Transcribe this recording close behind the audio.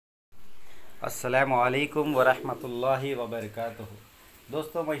अस्सलामुअलैकुम वरहमतुल्लाहि वबरकातुहू।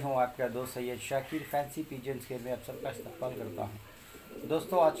 दोस्तों, मैं हूं आपका दोस्त सैयद शाकिर। फैंसी पिजन्स के में आप सबका इस्तकबाल करता हूं।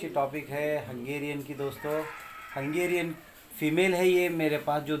 दोस्तों, आज की टॉपिक है हंगेरियन की। दोस्तों, हंगेरियन फ़ीमेल है ये मेरे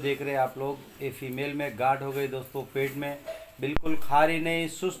पास जो देख रहे हैं आप लोग। ये फ़ीमेल में गाढ़ हो गई दोस्तों, पेट में बिल्कुल खा रही नहीं,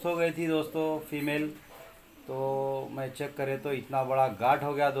 सुस्त हो गई थी दोस्तों फ़ीमेल। तो मैं चेक करे तो इतना बड़ा गाठ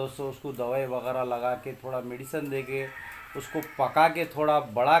हो गया दोस्तों। उसको दवाई वगैरह लगा के, थोड़ा मेडिसिन दे के, उसको पका के, थोड़ा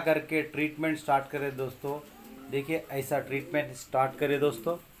बड़ा करके ट्रीटमेंट स्टार्ट करे दोस्तों। देखिए, ऐसा ट्रीटमेंट स्टार्ट करे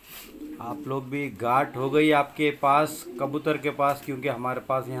दोस्तों। आप लोग भी गाठ हो गई आपके पास, कबूतर के पास, क्योंकि हमारे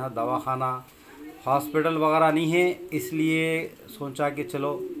पास यहाँ दवाखाना हॉस्पिटल वगैरह नहीं है, इसलिए सोचा कि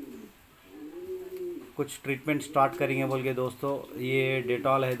चलो कुछ ट्रीटमेंट स्टार्ट करेंगे बोल के दोस्तों। ये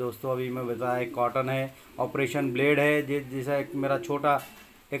डेटॉल है दोस्तों, अभी मैं बताया, कॉटन है, ऑपरेशन ब्लेड है, जैसा एक मेरा छोटा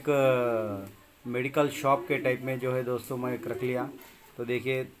एक मेडिकल शॉप के टाइप में जो है दोस्तों, मैं एक रख लिया। तो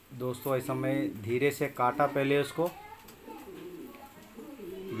देखिए दोस्तों, ऐसा मैं धीरे से काटा पहले उसको।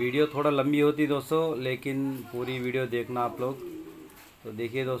 वीडियो थोड़ा लंबी होती दोस्तों, लेकिन पूरी वीडियो देखना आप लोग। तो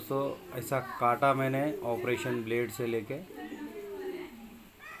देखिए दोस्तों, ऐसा काटा मैंने ऑपरेशन ब्लेड से लेके।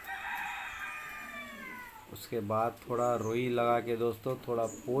 उसके बाद थोड़ा रुई लगा के दोस्तों, थोड़ा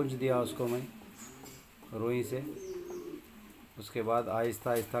पोंछ दिया उसको मैं रुई से। उसके बाद आहिस्ता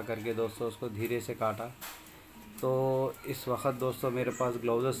आहिस्ता करके दोस्तों उसको धीरे से काटा। तो इस वक्त दोस्तों मेरे पास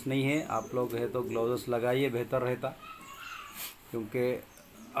ग्लव्स नहीं है, आप लोग है तो ग्लव्स लगाइए, बेहतर रहता, क्योंकि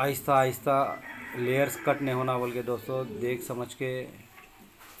आहिस्ता आहिस्ता लेयर्स कट नहीं होना बोल के दोस्तों देख समझ के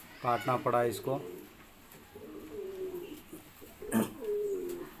काटना पड़ा इसको।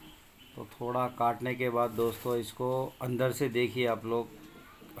 तो थोड़ा काटने के बाद दोस्तों इसको अंदर से देखिए आप लोग,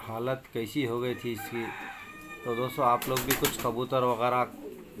 हालत कैसी हो गई थी इसकी। तो दोस्तों, आप लोग भी कुछ कबूतर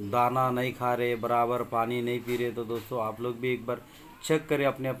वगैरह दाना नहीं खा रहे, बराबर पानी नहीं पी रहे, तो दोस्तों आप लोग भी एक बार चेक करें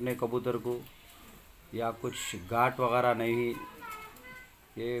अपने अपने कबूतर को, या कुछ गांठ वगैरह नहीं।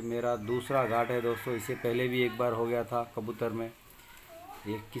 ये मेरा दूसरा घाट है दोस्तों, इससे पहले भी एक बार हो गया था कबूतर में।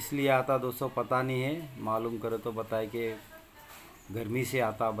 ये किस लिए आता दोस्तों पता नहीं है, मालूम करे तो बताए कि गर्मी से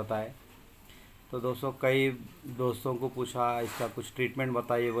आता बताए। तो दोस्तों, कई दोस्तों को पूछा इसका कुछ ट्रीटमेंट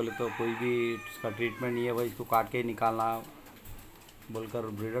बताइए, बोले तो कोई भी इसका ट्रीटमेंट नहीं है भाई, इसको काट के ही निकालना बोलकर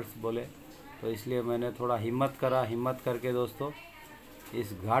ब्रीडर्स बोले। तो इसलिए मैंने थोड़ा हिम्मत करा, हिम्मत करके दोस्तों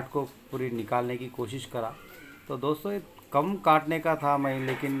इस घाट को पूरी निकालने की कोशिश करा। तो दोस्तों, ये कम काटने का था मैं,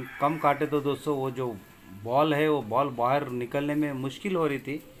 लेकिन कम काटे तो दोस्तों वो जो बॉल है वो बॉल बाहर निकलने में मुश्किल हो रही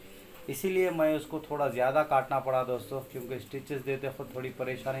थी, इसीलिए मैं उसको थोड़ा ज़्यादा काटना पड़ा दोस्तों, क्योंकि स्टिचेस देते वक्त थोड़ी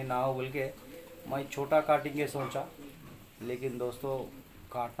परेशानी ना हो बोल के मैं छोटा काटेंगे सोचा। लेकिन दोस्तों,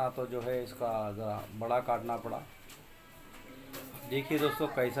 काटना तो जो है इसका ज़रा बड़ा काटना पड़ा। देखिए दोस्तों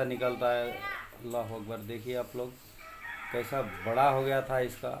कैसा निकलता है, अल्लाह अकबर। देखिए आप लोग कैसा बड़ा हो गया था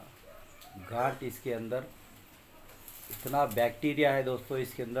इसका गांठ। इसके अंदर इतना बैक्टीरिया है दोस्तों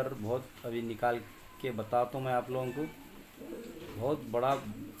इसके अंदर, बहुत अभी निकाल के बताता हूँ मैं आप लोगों को। बहुत बड़ा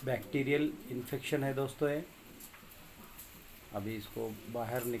बैक्टीरियल इन्फेक्शन है दोस्तों ये। अभी इसको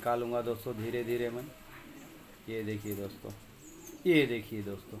बाहर निकालूंगा दोस्तों धीरे धीरे मैं। ये देखिए दोस्तों, ये देखिए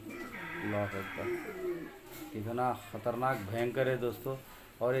दोस्तों, अल्लाह अकबर, कितना ख़तरनाक भयंकर है दोस्तों।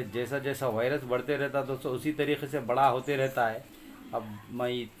 और ये जैसा जैसा वायरस बढ़ते रहता है दोस्तों, उसी तरीके से बड़ा होते रहता है। अब मैं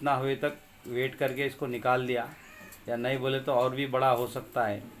इतना हुए तक वेट करके इसको निकाल दिया, या नहीं बोले तो और भी बड़ा हो सकता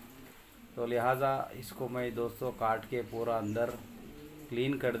है। तो लिहाजा इसको मैं दोस्तों काट के पूरा अंदर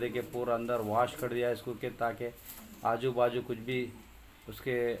क्लीन कर दे के पूरा अंदर वॉश कर दिया इसको, के ताकि आजू बाजू कुछ भी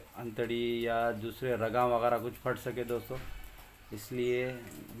उसके अंतड़ी या दूसरे रगा वगैरह कुछ फट सके दोस्तों। इसलिए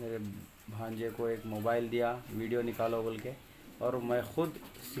मेरे भांजे को एक मोबाइल दिया, वीडियो निकालो बोल के, और मैं ख़ुद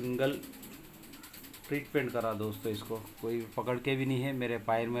सिंगल ट्रीटमेंट करा दोस्तों इसको। कोई पकड़ के भी नहीं है, मेरे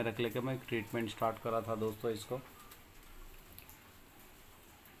पैर में रख लेके मैं ट्रीटमेंट स्टार्ट करा था दोस्तों इसको।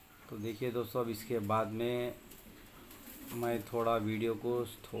 तो देखिए दोस्तों, अब इसके बाद में मैं थोड़ा वीडियो को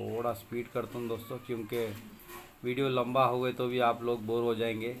थोड़ा स्पीड करता हूँ दोस्तों, क्योंकि वीडियो लंबा हो गए तो भी आप लोग बोर हो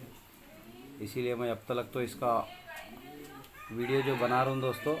जाएंगे। इसीलिए मैं अब तक तो इसका वीडियो जो बना रहा हूँ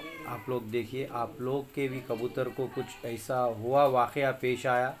दोस्तों, आप लोग देखिए। आप लोग के भी कबूतर को कुछ ऐसा हुआ, वाक़या पेश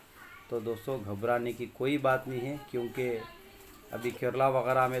आया, तो दोस्तों घबराने की कोई बात नहीं है, क्योंकि अभी केरला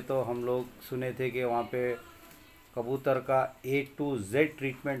वगैरह में तो हम लोग सुने थे कि वहाँ पे कबूतर का A to Z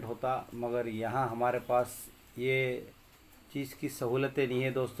ट्रीटमेंट होता, मगर यहाँ हमारे पास ये चीज़ की सहूलतें नहीं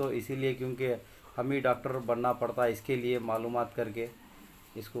है दोस्तों। इसीलिए क्योंकि हम ही डॉक्टर बनना पड़ता है इसके लिए, मालूमात करके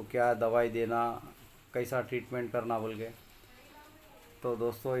इसको क्या दवाई देना, कैसा ट्रीटमेंट करना बोल के। तो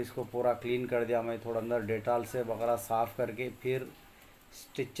दोस्तों इसको पूरा क्लीन कर दिया मैं, थोड़ा अंदर डेटॉल से वगैरह साफ़ करके, फिर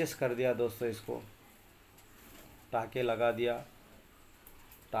स्टिचेस कर दिया दोस्तों, इसको टाके लगा दिया।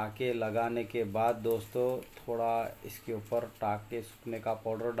 टाके लगाने के बाद दोस्तों थोड़ा इसके ऊपर टाके सूखने का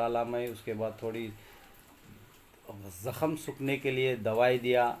पाउडर डाला मैं। उसके बाद थोड़ी ज़ख़म सूखने के लिए दवाई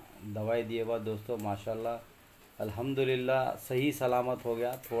दिए बाद दोस्तों माशाल्लाह अल्हम्दुलिल्लाह सही सलामत हो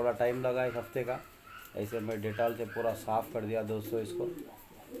गया। थोड़ा टाइम लगा, एक हफ्ते का। ऐसे मैं डेटॉल से पूरा साफ़ कर दिया दोस्तों। इसको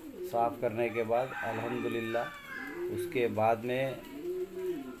साफ़ करने के बाद अल्हम्दुलिल्लाह उसके बाद में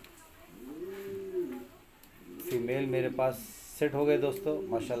फ़ीमेल मेरे पास सेट हो गए दोस्तों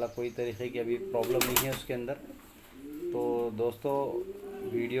माशाल्लाह। कोई तरीक़े की अभी प्रॉब्लम नहीं है उसके अंदर। तो दोस्तों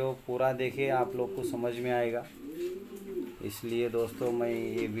वीडियो पूरा देखिए, आप लोग को समझ में आएगा। इसलिए दोस्तों मैं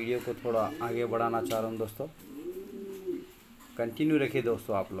ये वीडियो को थोड़ा आगे बढ़ाना चाह रहा हूँ दोस्तों। कंटिन्यू रखिए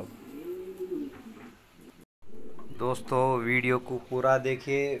दोस्तों आप लोग। दोस्तों वीडियो को पूरा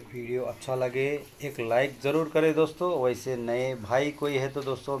देखिए, वीडियो अच्छा लगे एक लाइक ज़रूर करें दोस्तों। वैसे नए भाई कोई है तो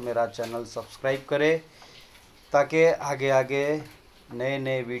दोस्तों मेरा चैनल सब्सक्राइब करें, ताकि आगे आगे नए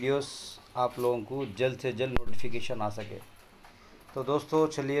नए वीडियोस आप लोगों को जल्द से जल्द नोटिफिकेशन आ सके। तो दोस्तों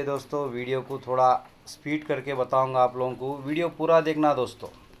चलिए दोस्तों वीडियो को थोड़ा स्पीड करके बताऊंगा आप लोगों को। वीडियो पूरा देखना दोस्तों।